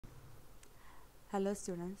Hello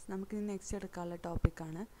students, നമുക്ക് ഇനി next എടുക്കാനുള്ള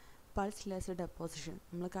ടോപ്പിക്കാണ് പൾസ് ലേസർ ഡെപ്പോസിഷൻ.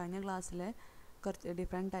 നമ്മൾ കഴിഞ്ഞ ക്ലാസ്സിൽ കുറച്ച്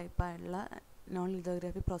ഡിഫറെൻറ്റ് ടൈപ്പായിട്ടുള്ള നോൺ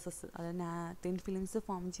ലിതോഗ്രാഫി പ്രോസസ്സ്, അതായത് തിൻ ഫിലിംസ്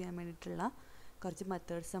ഫോം ചെയ്യാൻ വേണ്ടിയിട്ടുള്ള കുറച്ച്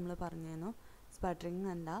മെത്തേഡ്സ് നമ്മൾ പറഞ്ഞിരുന്നു. സ്പട്ടറിങ്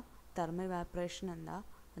എന്താ, തെർമൽ ഇവാപ്പറേഷൻ എന്താ,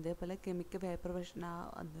 അതേപോലെ കെമിക്കൽ വേപ്പറേഷൻ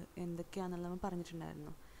അത് എന്തൊക്കെയാണെന്നുള്ളത് നമ്മൾ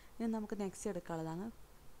പറഞ്ഞിട്ടുണ്ടായിരുന്നു. ഇനി നമുക്ക് നെക്സ്റ്റ് എടുക്കാനുള്ളതാണ്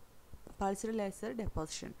പൾസ്ഡ് ലേസർ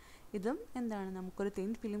ഡെപ്പോസിഷൻ. ഇതും എന്താണ്, നമുക്കൊരു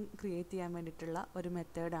തിൻ ഫിലിം ക്രിയേറ്റ് ചെയ്യാൻ വേണ്ടിയിട്ടുള്ള ഒരു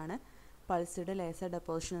മെത്തേഡാണ് പൾസ്ഡ് ലേസർ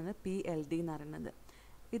ഡെപ്പോസിഷൻ എന്ന് PLD എന്ന് പറയുന്നത്.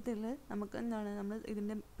 ഇതിൽ നമുക്ക് എന്താണ്, നമ്മൾ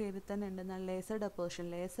ഇതിൻ്റെ പേരിൽ തന്നെ ഉണ്ട് ലേസർ ഡെപ്പോസിഷൻ.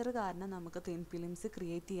 ലേസർ കാരണം നമുക്ക് തിൻ ഫിലിംസ്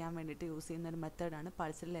ക്രിയേറ്റ് ചെയ്യാൻ വേണ്ടിയിട്ട് യൂസ് ചെയ്യുന്ന ഒരു മെത്തേഡാണ്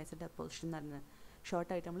പൾസ്ഡ് ലേസർ ഡെപ്പോസിഷൻ എന്ന് പറയുന്നത്.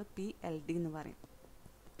 ഷോർട്ടായിട്ട് നമ്മൾ PLD എന്ന് പറയും.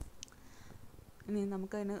 ഇനി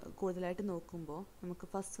നമുക്കതിന് കൂടുതലായിട്ട് നോക്കുമ്പോൾ നമുക്ക്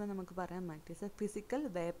ഫസ്റ്റ് നമുക്ക് പറയാൻ പറ്റിയ physical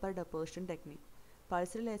vapour deposition technique.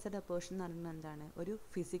 Pulsed laser deposition എന്ന് പറയുന്നത് എന്താണ്, ഒരു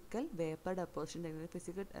physical vapour deposition technique.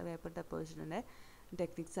 Physical vapour ഡെപ്പോസിഷൻ്റെ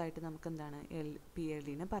techniques ആയിട്ട് നമുക്ക് എന്താണ്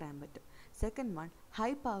PLDനെ പറയാൻ പറ്റും. സെക്കൻഡ് വൺ, ഹൈ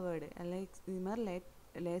പവേർഡ് അല്ലെങ്കിൽ സിമർ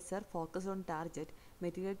laser focus on target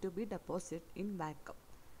material to B deposit in vacuum.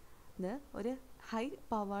 ഇത് ഒരു ഹൈ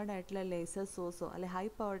പവേർഡ് ആയിട്ടുള്ള ലേസർ സോഴ്സോ അല്ലെങ്കിൽ ഹൈ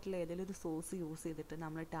പവേർഡുള്ള ഏതെങ്കിലും ഒരു സോഴ്സ് യൂസ് ചെയ്തിട്ട്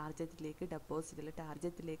നമ്മൾ ടാർഗറ്റിലേക്ക്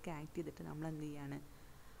ടാർഗറ്റിലേക്ക് ആക്ട് ചെയ്തിട്ട് നമ്മൾ എന്ത് ചെയ്യാണ്,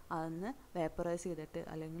 അതൊന്ന് വേപ്പറൈസ് ചെയ്തിട്ട്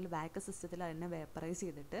അല്ലെങ്കിൽ വാക്വം സിസ്റ്റത്തിൽ അതിനെ വേപ്പറൈസ്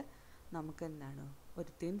ചെയ്തിട്ട് നമുക്ക് എന്താണ് ഒരു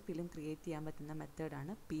തിൻ ഫിലിം ക്രിയേറ്റ് ചെയ്യാൻ പറ്റുന്ന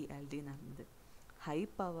മെത്തേഡാണ് PLD എന്ന് പറയുന്നത്. High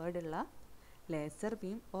പവേർഡുള്ള laser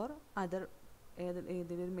beam or other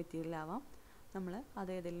ഏതെങ്കിലും മെറ്റീരിയൽ ആവാം, നമ്മൾ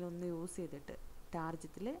അത് ഏതെങ്കിലും ഒന്ന് യൂസ് ചെയ്തിട്ട്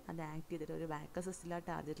ടാർഗറ്റിൽ അത് ആക്ട് ചെയ്തിട്ട് ഒരു വാക്വം സിസ്റ്റത്തിൽ ആ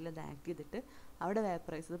ടാർഗറ്റിൽ അത് ആക്ട് ചെയ്തിട്ട് അവിടെ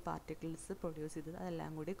വേപ്പറൈസ് ചെയ്ത് പാർട്ടിക്കിൾസ് പ്രൊഡ്യൂസ് ചെയ്ത്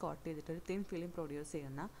അതെല്ലാം കൂടി കോട്ട് ചെയ്തിട്ട് ഒരു തിൻ ഫിലിം പ്രൊഡ്യൂസ്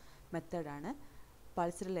ചെയ്യുന്ന മെത്തേഡാണ്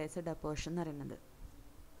പൾസ്ഡ് ലേസർ ഡെപ്പോസിഷൻ എന്ന് പറയുന്നത്.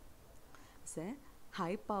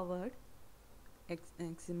 High powered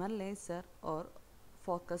excimer laser or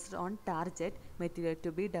focused on target material to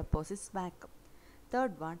be deposited vacuum.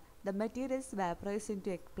 Third one, the material is vaporized into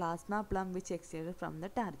a plasma plum which extracted from the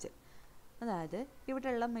target. അതായത്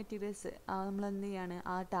ഇവിടെയുള്ള materials നമ്മൾ എന്ത് ചെയ്യാണ്,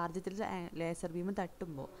 ആ ടാർഗറ്റിൽ laser beam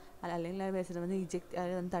തട്ടുമ്പോൾ അല്ലെങ്കിൽ laser beam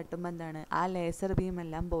eject തട്ടുമ്പോൾ എന്താണ്, ആ laser beam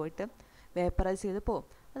എല്ലാം പോയിട്ട് വേപ്പറൈസ് ചെയ്ത് പോകും.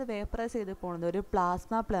 അത് വേപ്പറൈസ് ചെയ്ത് പോകുന്നത് ഒരു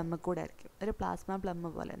പ്ലാസ്മ പ്ലം കൂടെ ആയിരിക്കും. ഒരു പ്ലാസ്മ പ്ലം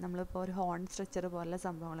പോലെ നമ്മളിപ്പോൾ ഒരു ഹോൺ സ്ട്രെച്ചർ പോലുള്ള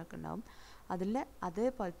സംഭവങ്ങളൊക്കെ ഉണ്ടാവും.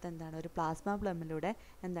 അതേപോലത്തെ എന്താണ് ഒരു പ്ലാസ്മ പ്ലമ്മിലൂടെ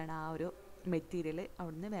എന്താണ് ആ ഒരു മെറ്റീരിയൽ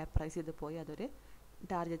അവിടുന്ന് വേപ്പറൈസ് ചെയ്ത് പോയി അതൊരു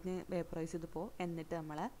ടാർഗറ്റിന് വേപ്പറൈസ് ചെയ്ത് പോകും. എന്നിട്ട്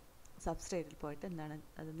നമ്മളെ സബ്സ്ട്രേറ്റിൽ പോയിട്ട് എന്താണ്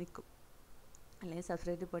അത് നിൽക്കും, അല്ലെങ്കിൽ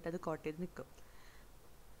സബ്സ്ട്രേറ്റിൽ പോയിട്ട് അത് കോട്ട് ചെയ്ത് നിൽക്കും.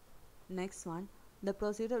 Next one, the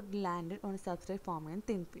procedure landed on substrate forming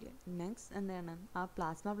thin film. Next എന്താണ്, ആ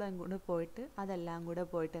പ്ലാസ്മ പ്ലം കൂടെ പോയിട്ട് അതെല്ലാം കൂടെ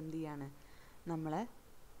പോയിട്ട് എന്ത് ചെയ്യാണ്, നമ്മളെ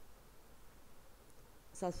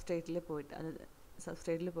സബ്സ്ട്രേറ്റിൽ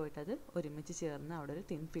പോയിട്ട് അത് ഒരുമിച്ച് ചേർന്ന് അവിടെ ഒരു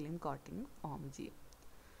തിൻ ഫിലിം കോട്ടിങ് ഫോം ചെയ്യും.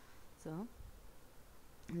 സോ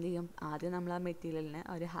എന്ത് ചെയ്യും, ആദ്യം നമ്മൾ ആ മെറ്റീരിയലിനെ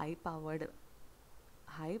ഒരു ഹൈ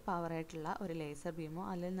പവറായിട്ടുള്ള ഒരു ലേസർ ബീമോ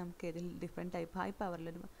അല്ലെങ്കിൽ നമുക്ക് ഏതെങ്കിലും ഡിഫറെൻറ്റ് ടൈപ്പ് ഹൈ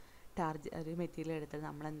പവറിലൊരു ഒരു മെറ്റീരിയൽ എടുത്തിട്ട്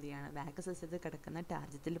നമ്മൾ എന്ത് ചെയ്യണം, വാക്വം സിസ്റ്റത്തിൽ കിടക്കുന്ന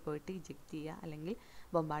ടാർഗറ്റിൽ പോയിട്ട് ഇജക്റ്റ് ചെയ്യുക അല്ലെങ്കിൽ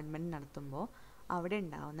ബൊമ്പാർഡ്മെൻറ്റ് നടത്തുമ്പോൾ അവിടെ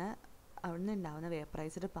ഉണ്ടാവുന്ന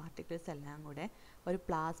വേപ്പറൈസ്ഡ് പാർട്ടിക്കിൾസ് എല്ലാം കൂടെ ഒരു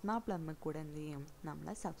പ്ലാസ്മ പ്ലമ്മിൽ കൂടെ എന്ത് ചെയ്യും,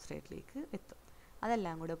 നമ്മളെ സബ്സ്ട്രേറ്റിലേക്ക് എത്തും.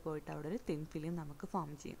 അതെല്ലാം കൂടെ പോയിട്ട് അവിടെ ഒരു തിൻ ഫിലിം നമുക്ക് ഫോം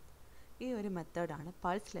ചെയ്യും. ഈ ഒരു മെത്തേഡാണ്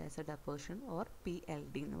pulse laser deposition or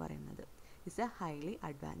PLD എന്ന് പറയുന്നത്. It's A highly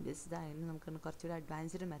advantage. ഇതായിരുന്നു നമുക്ക് കുറച്ചുകൂടി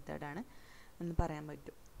അഡ്വാൻസ്ഡ് മെത്തേഡാണ് എന്ന് പറയാൻ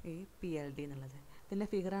പറ്റും ഈ PLD എന്നുള്ളത്. ഇതിൻ്റെ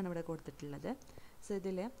ഫിഗറാണ് ഇവിടെ കൊടുത്തിട്ടുള്ളത്. സോ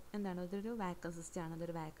ഇതിൽ എന്താണ്, ഇതൊരു വാക്വം സിസ്റ്റമാണ്,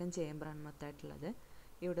 അതൊരു വാക്വം ചേമ്പറാണ് മൊത്തമായിട്ടുള്ളത്.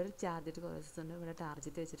 ഇവിടെ ഒരു ചാർജറ്റ് പ്രോസസ് ഉണ്ട്, ഇവിടെ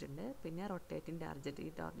ടാർഗറ്റ് വെച്ചിട്ടുണ്ട്, പിന്നെ റൊട്ടേറ്റിംഗ് ടാർഗറ്റ്.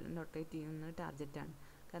 ഈ റൊട്ടേറ്റ് ചെയ്യുന്ന ടാർഗറ്റാണ്,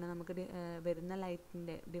 കാരണം നമുക്ക് വരുന്ന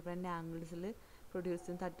ലൈറ്റിൻ്റെ ഡിഫറെൻറ്റ് ആംഗിൾസിൽ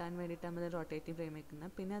പ്രൊഡ്യൂസ് തട്ടാൻ വേണ്ടിയിട്ട് നമ്മൾ റൊട്ടേറ്റിംഗ് ഫ്രെയിം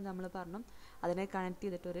വയ്ക്കുന്നത്. പിന്നെ നമ്മൾ പറഞ്ഞു അതിനെ കണക്ട്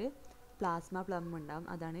ചെയ്തിട്ടൊരു പ്ലാസ്മ പ്ലം ഉണ്ടാവും,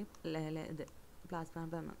 അതാണ് ഇത് പ്ലാസ്മ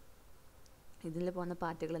പ്ലം. ഇതിൽ പോകുന്ന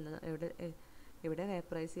പാർട്ടികൾ ഇവിടെ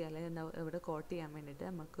വേപ്പറൈസ് ചെയ്യുക അല്ലെങ്കിൽ ഇവിടെ കോട്ട് ചെയ്യാൻ വേണ്ടിയിട്ട്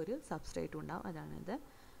നമുക്കൊരു സബ്സ്ട്രേറ്റ് ഉണ്ടാവും, അതാണിത്.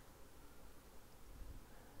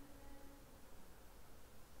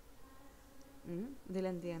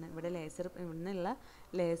 ഇതിലെന്ത് ചെയ്യണം, ഇവിടെ ഇവിടുന്നുള്ള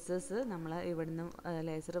ലേസേഴ്സ് ഇവിടുന്ന്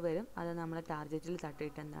ലേസർ വരും, അത് നമ്മളെ ടാർഗറ്റിൽ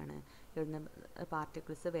തട്ടിയിട്ട് എന്താണ് ഇവിടുന്ന്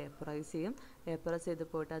പാർട്ടിക്കിൾസ് വേപ്പറൈസ് ചെയ്യും. വേപ്പറൈസ് ചെയ്ത്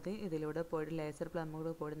പോയിട്ട് അത് ഇതിലൂടെ പോയിട്ട് ലേസർ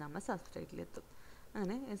പ്ലമ്മിലൂടെ പോയിട്ട് നമ്മൾ സബ്സ്ട്രേറ്റിലെത്തും.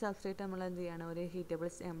 അങ്ങനെ സബ്സ്ട്രേറ്റ് നമ്മൾ എന്ത് ചെയ്യണം, ഒരു ഹീറ്റബിൾ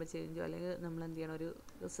സാമ്പിൾ ചേഞ്ചോ അല്ലെങ്കിൽ നമ്മൾ എന്ത് ചെയ്യണം, ഒരു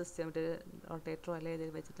സിസ്റ്റം റൊട്ടേറ്ററോ അല്ലെങ്കിൽ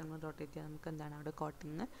ഇതിൽ വെച്ചിട്ട് നമ്മൾ റൊട്ടേറ്റ് ചെയ്യാൻ നമുക്ക് എന്താണ് അവിടെ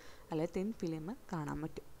കോട്ടിങ് അല്ലെങ്കിൽ തിൻ ഫിലിം കാണാൻ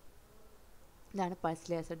പറ്റും. ഇതാണ് pulse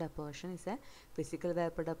laser deposition. Is A physical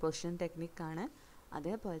vapour deposition ടെക്നിക്കാണ്.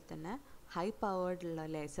 അതേപോലെ തന്നെ ഹൈ പവേർഡുള്ള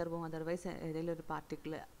ലേസർ ബൂം അതർവൈസ് ഏതെങ്കിലും ഒരു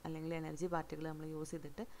പാർട്ടിക്കിൾ അല്ലെങ്കിൽ എനർജി പാർട്ടിക്കിൾ നമ്മൾ യൂസ്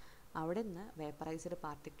ചെയ്തിട്ട് അവിടെ നിന്ന് വേപ്പറൈസ്ഡ്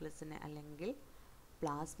പാർട്ടിക്കിൾസിനെ അല്ലെങ്കിൽ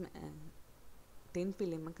തിൻ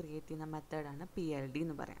ഫിലിം ക്രിയേറ്റ് ചെയ്യുന്ന മെത്തേഡാണ് PLD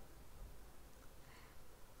എന്ന് പറയാം.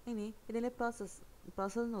 ഇനി ഇതിൻ്റെ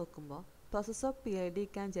പ്രോസസ്സ് നോക്കുമ്പോൾ process of PLD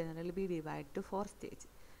can generally B divide to 4 stage.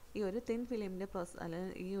 ഈ ഒരു തിൻ ഫിലിമിൻ്റെ പ്രോസസ്സ്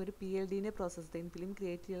അല്ലെങ്കിൽ ഈ ഒരു PLDൻ്റെ പ്രോസസ്സ് തിൻ ഫിലിം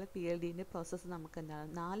ക്രിയേറ്റ് ചെയ്യുന്ന PLDൻ്റെ പ്രോസസ്സ് നമുക്ക് എന്താണ്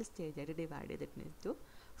 4 സ്റ്റേജായിട്ട് ഡിവൈഡ് ചെയ്തിട്ടുണ്ട് ടു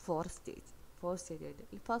 4 സ്റ്റേജ്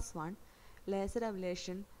ആയിട്ട്. First one laser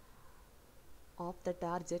ablation of the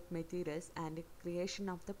target materials and creation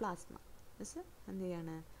of the plasma. എന്ത്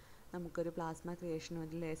ചെയ്യാണ്, നമുക്കൊരു പ്ലാസ്മ ക്രിയേഷനും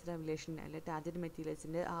ഒരു ലേസർ അബ്ലേഷൻ്റെ അല്ലെങ്കിൽ ടാർഗറ്റ്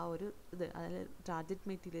മെറ്റീരിയൽസിൻ്റെ ആ ഒരു ഇത്, അതായത് ടാർഗറ്റ്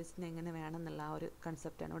മെറ്റീരിയൽസിന് എങ്ങനെ വേണം എന്നുള്ള ആ ഒരു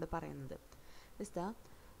കൺസെപ്റ്റാണ് ഇവിടെ പറയുന്നത്. Is the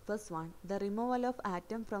first one the removal of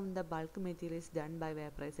atom from the bulk material is done by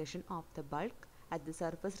vaporisation of the bulk at the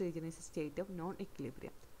surface region is state of non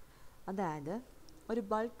equilibrium. അതായത് ഒരു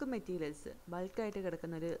ബൾക്കായിട്ട്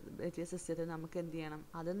കിടക്കുന്ന ഒരു മെറ്റീരിയൽ സിസ്റ്റത്തിൽ നമുക്ക് എന്ത് ചെയ്യണം,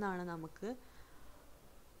 അതിൽ നിന്നാണ് നമുക്ക്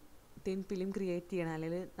തിൻ ഫിലിം ക്രിയേറ്റ് ചെയ്യണം,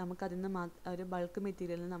 അല്ലെങ്കിൽ നമുക്കതിൽ നിന്ന് ഒരു ബൾക്ക്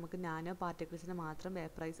മെറ്റീരിയലിൽ നിന്ന് നമുക്ക് നാനോ പാർട്ടിക്കിൾസിനെ മാത്രം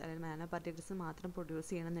വേപ്പറൈസ് അല്ലെങ്കിൽ നാനോ പാർട്ടിക്കിൾസ് മാത്രം പ്രൊഡ്യൂസ്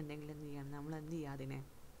ചെയ്യണമെന്നുണ്ടെങ്കിൽ എന്ത് ചെയ്യണം, നമ്മൾ എന്ത് ചെയ്യുക, അതിനെ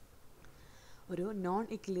ഒരു നോൺ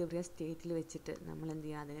ഇക്വിലിബ്രിയം സ്റ്റേറ്റിൽ വെച്ചിട്ട് നമ്മൾ എന്ത്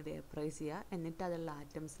ചെയ്യുക, അതിനെ വേപ്പറൈസ് ചെയ്യുക, എന്നിട്ട് അതിലുള്ള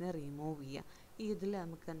ആറ്റംസിനെ റിമൂവ് ചെയ്യുക. ഇതിൽ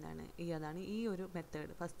നമുക്ക് എന്താണ് അതാണ് ഈ ഒരു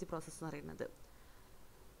മെത്തേഡ് ഫസ്റ്റ് പ്രോസസ്സ് എന്ന് പറയുന്നത്.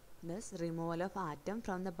 Thus, removal of atom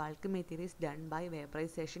from the bulk material is done by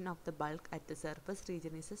vaporization of the bulk at the surface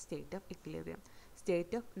region is a state of equilibrium.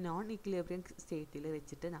 State of non-equilibrium സ്റ്റേറ്റിൽ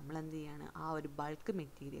വെച്ചിട്ട് നമ്മൾ എന്ത് ചെയ്യാണ്, ആ ഒരു ബൾക്ക്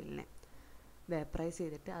മെറ്റീരിയലിനെ വേപ്പറൈസ്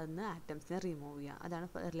ചെയ്തിട്ട് അതിന് ആറ്റംസിനെ റിമൂവ് ചെയ്യുക.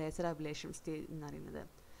 അതാണ് ലേസർ അബ്ലേഷൻ സ്റ്റേജ് എന്ന് പറയുന്നത്.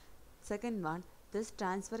 Second one this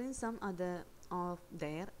transferring some other of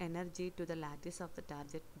their energy to the lattice of the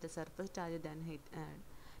target. The surface target then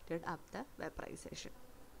heated up the vaporisation.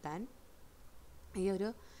 Then ഈ ഒരു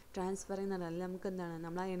ട്രാൻസ്ഫറിങ് എന്ന് പറഞ്ഞാൽ നമുക്ക് എന്താണ്,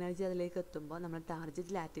 നമ്മൾ ആ എനർജി അതിലേക്ക് എത്തുമ്പോൾ നമ്മൾ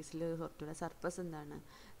ടാർഗറ്റ് ലാറ്റിസിൽ കുറച്ചുകൂടെ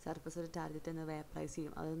സർഫസ് ഒരു ടാർഗറ്റ് എന്ന് വേപ്പറൈസ്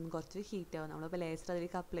ചെയ്യും. അതൊന്ന് കുറച്ച് ഹീറ്റ് ആവും. നമ്മളിപ്പോൾ ലേസർ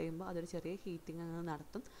അതിലേക്ക് അപ്ലൈ ചെയ്യുമ്പോൾ അതൊരു ചെറിയ ഹീറ്റിംഗ് അങ്ങനെ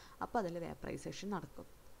നടത്തും. അപ്പോൾ അതിൽ വേപ്പറൈസേഷൻ നടക്കും.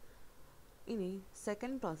 ഇനി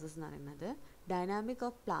സെക്കൻഡ് പ്രോസസ്സ് എന്ന് പറയുന്നത് ഡൈനാമിക്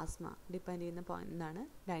ഓഫ് പ്ലാസ്മ. ഡിപ്പെൻഡ് ചെയ്യുന്ന പോയിന്റ് എന്താണ്,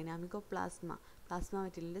 ഡൈനാമിക് ഓഫ് പ്ലാസ്മ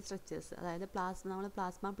മെറ്റീരിയലിൻ്റെ സ്ട്രക്ചേഴ്സ്. അതായത് നമ്മൾ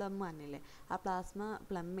പ്ലാസ്മ പ്ലം പറഞ്ഞില്ലേ, ആ പ്ലാസ്മ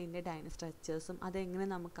പ്ലമ്മിൻ്റെ സ്ട്രക്ചേഴ്സും അതെങ്ങനെ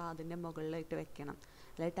നമുക്ക് അതിൻ്റെ മുകളിലായിട്ട് വെക്കണം,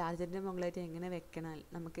 അല്ലെങ്കിൽ ടാർഗറ്റിൻ്റെ മുകളിലായിട്ട് എങ്ങനെ വെക്കണം,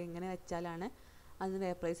 നമുക്ക് എങ്ങനെ വെച്ചാലാണ് അതിന്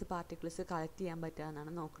വേപ്പറൈസ് പാർട്ടിക്കിൾസ് കളക്ട് ചെയ്യാൻ പറ്റുക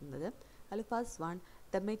എന്നാണ് നോക്കുന്നത്. അതിൽ first one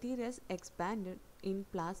the materials expand in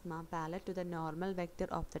plasma pallet to the normal vector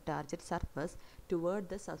of the target surface toward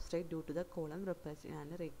the substrate due to the Coulomb repulsion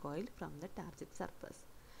and recoil from the target surface.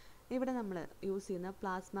 ഇവിടെ നമ്മൾ use ചെയ്യുന്ന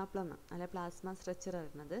plasma plum അല്ലെ plasma structure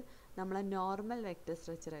വരുന്നത് നമ്മളെ normal vector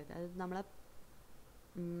structure ആയിട്ട്, അതായത് നമ്മളെ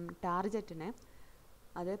ടാർഗറ്റിനെ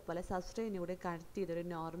അതേപോലെ സബ്സ്ട്രേറ്റിനെ കൂടി കണക്ട് ചെയ്തൊരു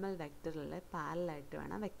നോർമൽ വെക്റ്ററിൽ പാരലായിട്ട്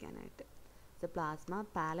വേണം വെക്കാനായിട്ട്. The plasma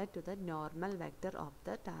pallet to the normal vector of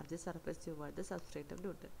the target surface toward the substrate of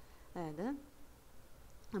due. അതായത്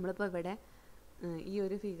നമ്മളിപ്പോൾ ഇവിടെ ഈ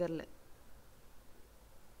ഒരു ഫിഗറിൽ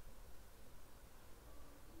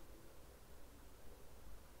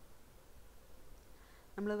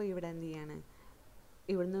നമ്മളിപ്പോൾ ഇവിടെ എന്ത് ചെയ്യാണ്,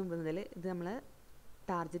 ഇവിടുന്ന് മുതൽ ഇത് നമ്മൾ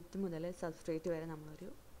ടാർഗറ്റ് മുതൽ സബ്സ്ട്രേറ്റ് വരെ നമ്മളൊരു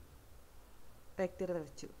വെക്റ്റർ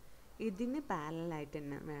വരച്ചു. ഇതിന് പാരലായിട്ട്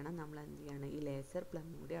തന്നെ വേണം നമ്മൾ എന്ത് ചെയ്യാണ്, ഈ ലേസർ പ്ലം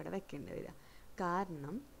കൂടി അവിടെ വെക്കേണ്ടി വരിക.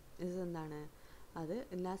 കാരണം ഇതെന്താണ്, അത്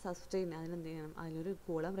എല്ലാ സബ്സ്ട്രേറ്റിന് അതിനെന്ത് ചെയ്യണം, അതിനൊരു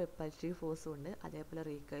കൂളം റിപ്പൾസീവ് ഫോഴ്സും ഉണ്ട്, അതേപോലെ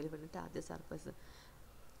റീകോയിൽ പിന്നെ ടാർഗറ്റ് സർഫസ്.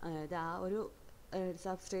 അതായത് ആ ഒരു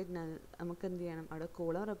സബ്സ്ട്രേറ്റിന് നമുക്ക് എന്ത് ചെയ്യണം, അവിടെ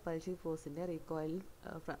കൂളം റിപ്പൾസീവ് ഫോഴ്സിൻ്റെ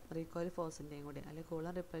റീകോയിൽ ഫോഴ്സിൻ്റെയും കൂടി അല്ലെങ്കിൽ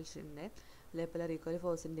കൂളം റിപ്പൾഷൻ്റെ അതേപോലെ റീകോയിൽ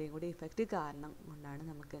ഫോഴ്സിൻ്റെയും കൂടി ഇഫക്റ്റ് കാരണം കൊണ്ടാണ്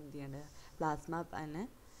നമുക്ക് എന്ത് ചെയ്യേണ്ടത്,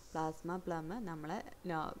 പ്ലാസ്മ പ്ലം നമ്മളെ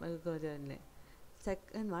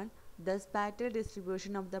second one the spatial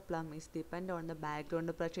distribution of the plum is depend on the background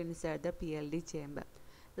pressure inside the PLD chamber.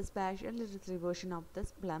 The spatial distribution of the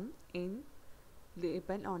plum in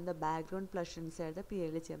depend on the background pressure inside the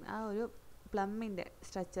PLD chamber. ആ ഒരു പ്ലമ്മിൻ്റെ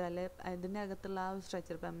structure അല്ലെ ഇതിൻ്റെ അകത്തുള്ള ആ ഒരു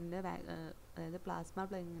structure പ്ലമ്മിൻ്റെ അതായത് plasma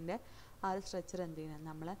പ്ലമ്മിൻ്റെ ആ ഒരു സ്ട്രക്ചർ എന്ത് ചെയ്യണം,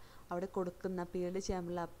 നമ്മൾ അവിടെ കൊടുക്കുന്ന PLD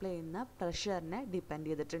ചേമ്പറിൽ അപ്ലൈ ചെയ്യുന്ന പ്രഷറിനെ ഡിപ്പെൻഡ്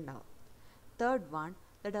ചെയ്തിട്ടുണ്ടാവും. Third one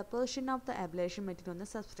the deposition of the ablation material on the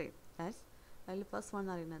substrate. അതിൽ ഫസ്റ്റ് വൺ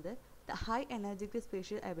എന്ന് പറയുന്നത് the high energetic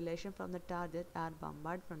species ablation from the target are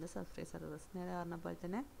bombarded from the substrate surface. നേരെ പറഞ്ഞ പോലെ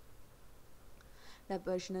തന്നെ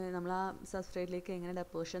ഡെപ്പോസിഷൻ നമ്മൾ ആ സബ്സ്ട്രേറ്റിലേക്ക് എങ്ങനെ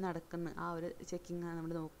ഡെപ്പോസിഷൻ നടക്കുന്നു ആ ഒരു ചെക്കിംഗ് ആണ്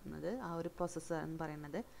നമ്മൾ നോക്കുന്നത്, ആ ഒരു പ്രോസസ്സ് എന്ന്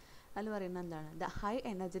പറയുന്നത്. അതിൽ പറയുന്നത് എന്താണ്, the high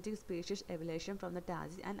energetic species എവലേഷൻ from the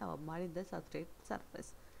target and bombard in the substrate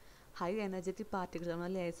surface. High energetic particles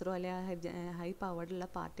നമ്മൾ ലേസറോ അല്ലെങ്കിൽ ഹൈ പവർഡുള്ള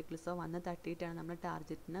പാർട്ടിക്കിൾസോ വന്ന് തട്ടിയിട്ടാണ് നമ്മൾ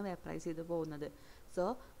ടാർഗറ്റിനെ വേപ്പറൈസ് ചെയ്ത് പോകുന്നത്. So,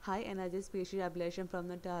 high energy species ablation from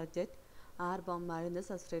the target are bombarded in the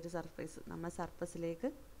substrate surface. നമ്മൾ സർഫസിലേക്ക്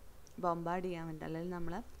bombard ചെയ്യാൻ വേണ്ടി അല്ലെങ്കിൽ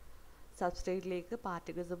നമ്മൾ സബ്സ്ട്രേറ്റിലേക്ക്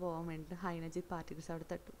പാർട്ടിക്കിൾസ് പോകാൻ വേണ്ടിയിട്ട് ഹൈ എനർജി പാർട്ടിക്കിൾസ് അവിടെ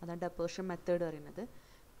തട്ടും. അതാണ് ഡെപ്പോസിഷൻ മെത്തേഡ് പറയുന്നത്.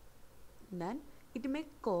 Then it may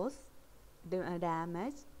cos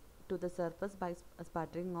damage to the surface by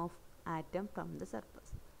sputtering of atom from the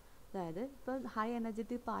surface. അതായത് ഇപ്പോൾ ഹൈ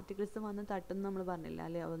എനർജറ്റിക് പാർട്ടിക്കിൾസ് വന്ന് തട്ടുന്നു നമ്മൾ പറഞ്ഞില്ല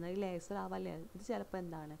അല്ലേ, ഒന്നെങ്കിൽ ലേസർ ആവാല്ലേ, ഇത് ചിലപ്പോൾ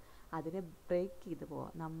എന്താണ് അതിനെ ബ്രേക്ക് ചെയ്ത്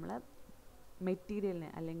പോവാം, നമ്മളെ മെറ്റീരിയലിനെ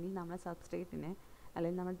അല്ലെങ്കിൽ നമ്മളെ സബ്സ്ട്രേറ്റിനെ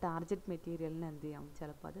അല്ലെങ്കിൽ നമ്മൾ ടാർഗറ്റ് മെറ്റീരിയലിനെ എന്ത് ചെയ്യാം,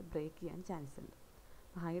 ചിലപ്പോൾ അത് ബ്രേക്ക് ചെയ്യാൻ ചാൻസ് ഉണ്ട്.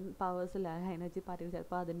 ഹൈ പവേഴ്സിൽ ഹൈ എനർജി പാർട്ടിക്കിൾ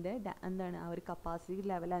ചിലപ്പോൾ അതിൻ്റെ എന്താണ് ആ ഒരു കപ്പാസിറ്റി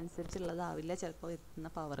ലെവൽ അനുസരിച്ചുള്ളതാവില്ല ചിലപ്പോൾ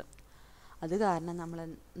എത്തുന്ന പവർ. അത് കാരണം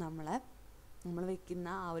നമ്മൾ വെക്കുന്ന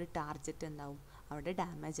ആ ഒരു ടാർഗറ്റ് എന്താവും അവിടെ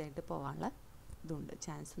ഡാമേജ് ആയിട്ട് പോകാനുള്ള ഇതുണ്ട്,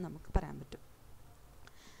 ചാൻസ് നമുക്ക് പറയാൻ പറ്റും.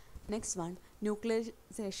 Next one,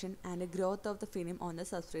 ന്യൂക്ലിയസേഷൻ and growth of the film on the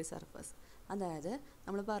substrate surface. അതായത്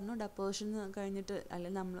നമ്മൾ പറഞ്ഞു ഡെപ്പോസിഷൻ കഴിഞ്ഞിട്ട്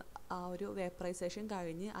അല്ലെങ്കിൽ നമ്മൾ ആ ഒരു വേപ്പറൈസേഷൻ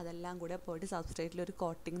കഴിഞ്ഞ് അതെല്ലാം കൂടെ പോയിട്ട് സബ്സ്ട്രേറ്റിൽ ഒരു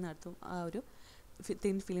കോട്ടിങ് നടത്തും, ആ ഒരു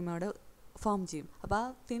തിൻ ഫിലിം അവിടെ ഫോം ചെയ്യും. അപ്പോൾ ആ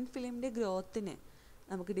തിൻ ഫിലിമിൻ്റെ ഗ്രോത്തിനെ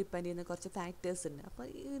നമുക്ക് ഡിപ്പെൻഡ് ചെയ്യുന്ന കുറച്ച് ഫാക്ടേഴ്സ് ഉണ്ട്. അപ്പോൾ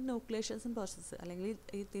ഈ ന്യൂക്ലിയേഷൻ പ്രോസസ്സ് അല്ലെങ്കിൽ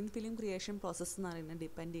ഈ തിൻ ഫിലിം ക്രിയേഷൻ പ്രോസസ്സ് എന്ന് പറയുന്നത്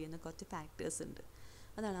ഡിപ്പെൻഡ് ചെയ്യുന്ന കുറച്ച് ഫാക്ടേഴ്സ് ഉണ്ട്.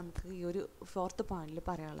 അതാണ് നമുക്ക് ഈ ഒരു 4th പോയിന്റിൽ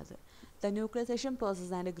പറയാനുള്ളത്. The ന്യൂക്ലിയസേഷൻ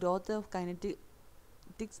process and growth of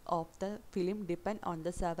kinetics of the film depend on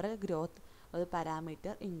the several growth of the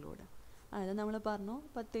parameter include. അതായത് നമ്മൾ പറഞ്ഞു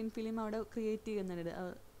ഇപ്പോൾ തിൻ ഫിലിം അവിടെ ക്രിയേറ്റ് ചെയ്യുന്നുണ്ട്,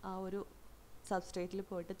 ആ ഒരു സബ്സ്ട്രേറ്റിൽ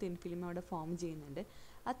പോയിട്ട് തിൻ ഫിലിം അവിടെ ഫോം ചെയ്യുന്നുണ്ട്.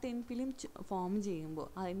 ആ തിൻ ഫിലിം ഫോം ചെയ്യുമ്പോൾ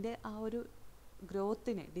അതിൻ്റെ ആ ഒരു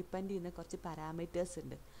ഗ്രോത്തിനെ ഡിപ്പെൻഡ് ചെയ്യുന്ന കുറച്ച് പാരാമീറ്റേഴ്സ്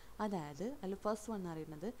ഉണ്ട്. അതായത് അതിൽ ഫസ്റ്റ് വൺ എന്ന്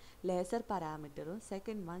പറയുന്നത് laser പാരാമീറ്ററും,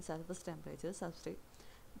 second one surface temperature,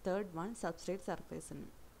 third one substrate സർഫേസും,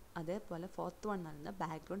 അതേപോലെ 4th വൺ എന്ന് പറയുന്നത്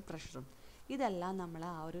ബാക്ക്ഗ്രൗണ്ട് പ്രഷറും. ഇതെല്ലാം നമ്മൾ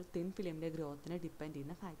ആ ഒരു തിൻ ഫിലിമിൻ്റെ ഗ്രോത്തിനെ ഡിപ്പെൻഡ്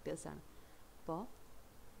ചെയ്യുന്ന ഫാക്ടേഴ്സാണ്. അപ്പോൾ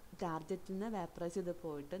ടാർഗറ്റിൽ നിന്ന് വേപ്പറൈസ് ചെയ്ത്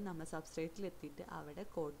പോയിട്ട് നമ്മൾ സബ്സ്ട്രേറ്റിൽ എത്തിയിട്ട് അവിടെ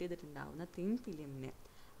കോട്ട് ചെയ്തിട്ടുണ്ടാവുന്ന തിൻ ഫിലിമിനെ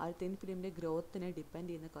ആ ഒരു തിൻ ഫിലിമിൻ്റെ ഗ്രോത്തിനെ ഡിപ്പെൻഡ്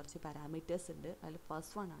ചെയ്യുന്ന കുറച്ച് പാരാമീറ്റേഴ്സ് ഉണ്ട്. അതിൽ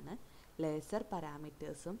ഫസ്റ്റ് വൺ ആണ് laser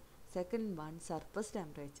പാരാമീറ്റേഴ്സും, second one surface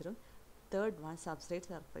ടെമ്പറേച്ചറും, third one substrate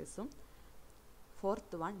സർഫേസും,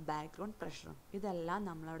 4th one background പ്രഷറും. ഇതെല്ലാം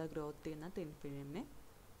നമ്മളവിടെ ഗ്രോത്ത് ചെയ്യുന്ന തിൻ ഫിലിമിനെ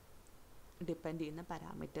ഡിപ്പെൻഡ് ചെയ്യുന്ന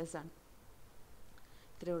പാരാമീറ്റേഴ്സാണ്.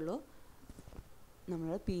 ഇത്രയേ ഉള്ളൂ നമ്മൾ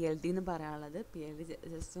PLD എന്ന് പറയാനുള്ളത്. PLD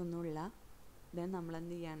ജസ്റ്റ് ഒന്നുമില്ല, ദെൻ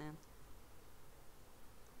നമ്മളെന്ത് ചെയ്യാണ്,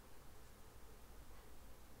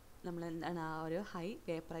 നമ്മളെന്താണ് ആ ഒരു ഹൈ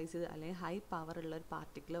വേപ്പറൈസ് ചെയ്ത് അല്ലെങ്കിൽ ഹൈ പവറുള്ള ഒരു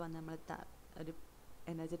പാർട്ടിക്കിൾ വന്ന് നമ്മൾ ഒരു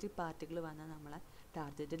എനർജറ്റിക് പാർട്ടിക്കിൾ വന്ന് നമ്മളെ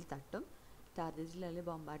ടാർഗറ്റിൽ തട്ടും. ടാർഗറ്റിൽ അല്ലെങ്കിൽ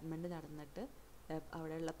ബോംബാർഡ്മെൻറ്റ് നടന്നിട്ട്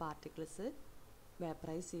അവിടെയുള്ള പാർട്ടിക്കിൾസ്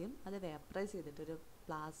വേപ്പറൈസ് ചെയ്യും. അത് വേപ്പറൈസ് ചെയ്തിട്ട് ഒരു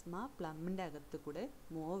പ്ലാസ്മ പ്ലമ്മിൻ്റെ അകത്ത് കൂടെ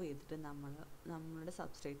മൂവ് ചെയ്തിട്ട് നമ്മളുടെ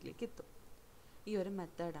സബ്സ്ട്രേറ്റിലേക്ക് എത്തും. ഈ ഒരു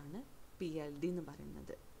മെത്തേഡാണ് PLD എന്ന്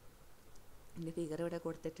പറയുന്നത്. ഇതിൻ്റെ ഫിഗർ ഇവിടെ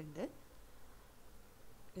കൊടുത്തിട്ടുണ്ട്.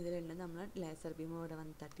 ഇതിലുണ്ട് നമ്മൾ ലേസർ ബീം ഇവിടെ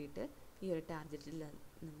വന്ന് തട്ടിയിട്ട് ഈ ഒരു ടാർഗറ്റിൽ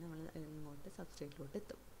നിന്ന് നമ്മൾ ഇങ്ങോട്ട് സബ്സ്ട്രേറ്റിലോട്ട്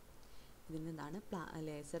എത്തും. ഇതിൻ്റെതാണ്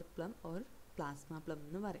laser plum or plasma plum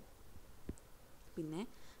എന്ന് പറയും. പിന്നെ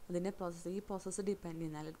അതിൻ്റെ ഈ പ്രോസസ്സ് ഡിപ്പെൻഡ്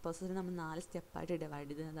ചെയ്യുന്ന പ്രോസസ്സിന് നമ്മൾ 4 സ്റ്റെപ്പായിട്ട്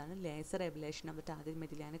ഡിവൈഡ് ചെയ്യുന്നതാണ് laser എബുലേഷൻ of the target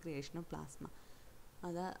material and creation of plasma.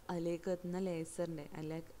 അത് അതിലേക്ക് എത്തുന്ന ലേസറിൻ്റെ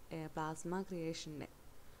അല്ലെങ്കിൽ പ്ലാസ്മ ക്രിയേഷൻ്റെ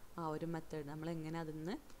ആ ഒരു മെത്തേഡ് നമ്മളെങ്ങനെ അതിൽ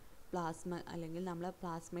നിന്ന് പ്ലാസ്മ അല്ലെങ്കിൽ നമ്മളെ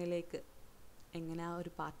പ്ലാസ്മയിലേക്ക് എങ്ങനെ ആ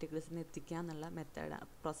ഒരു പാർട്ടിക്കിൾസിനെ എത്തിക്കുക എന്നുള്ള മെത്തേഡ്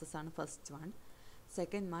പ്രോസസ്സാണ് first one.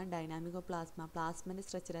 Second one dynamic of പ്ലാസ്മൻ്റെ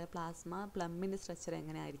structure, plasma പ്ലമ്മിൻ്റെ structure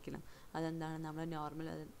എങ്ങനെ ആയിരിക്കണം, അതെന്താണ് നമ്മൾ നോർമൽ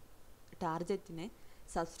ടാർഗറ്റിനെ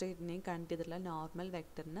സബ്സ്ട്രേറ്റിനെയും കണക്ട് ചെയ്തിട്ടുള്ള നോർമൽ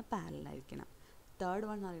വെക്ടറിന് പാരലായിരിക്കണം. തേർഡ്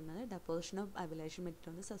വൺ എന്ന് പറയുന്നത് deposition of അബിലേഷൻ material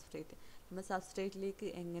on the substrate. നമ്മൾ സബ്സ്ട്രേറ്റിലേക്ക്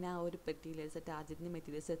എങ്ങനെ ആ ഒരു മെറ്റീരിയൽസ് ടാർഗറ്റിൻ്റെ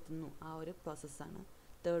മെറ്റീരിയൽസ് എത്തുന്നു ആ ഒരു പ്രോസസ്സാണ്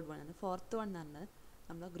തേർഡ് വൺ ആണ്. 4th വൺ എന്ന് പറഞ്ഞത്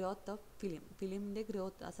നമ്മൾ ഗ്രോത്ത് ഓഫ് ഫിലിമിൻ്റെ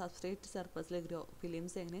ഗ്രോത്ത്, ആ സബ്സ്ട്രേറ്റ് സർഫസിലെ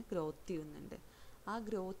ഫിലിംസ് എങ്ങനെ ഗ്രോത്ത് ചെയ്യുന്നുണ്ട്, ആ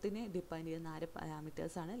ഗ്രോത്തിനെ ഡിപ്പെൻഡ് ചെയ്യുന്ന 4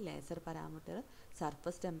 പാരാമീറ്റേഴ്സാണ് laser parameter,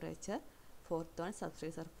 surface temperature, 4th one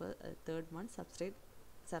substrate surface, third one substrate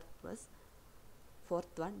surface,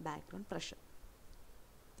 4th one background pressure.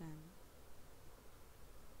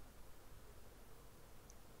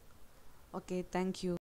 Okay, thank you.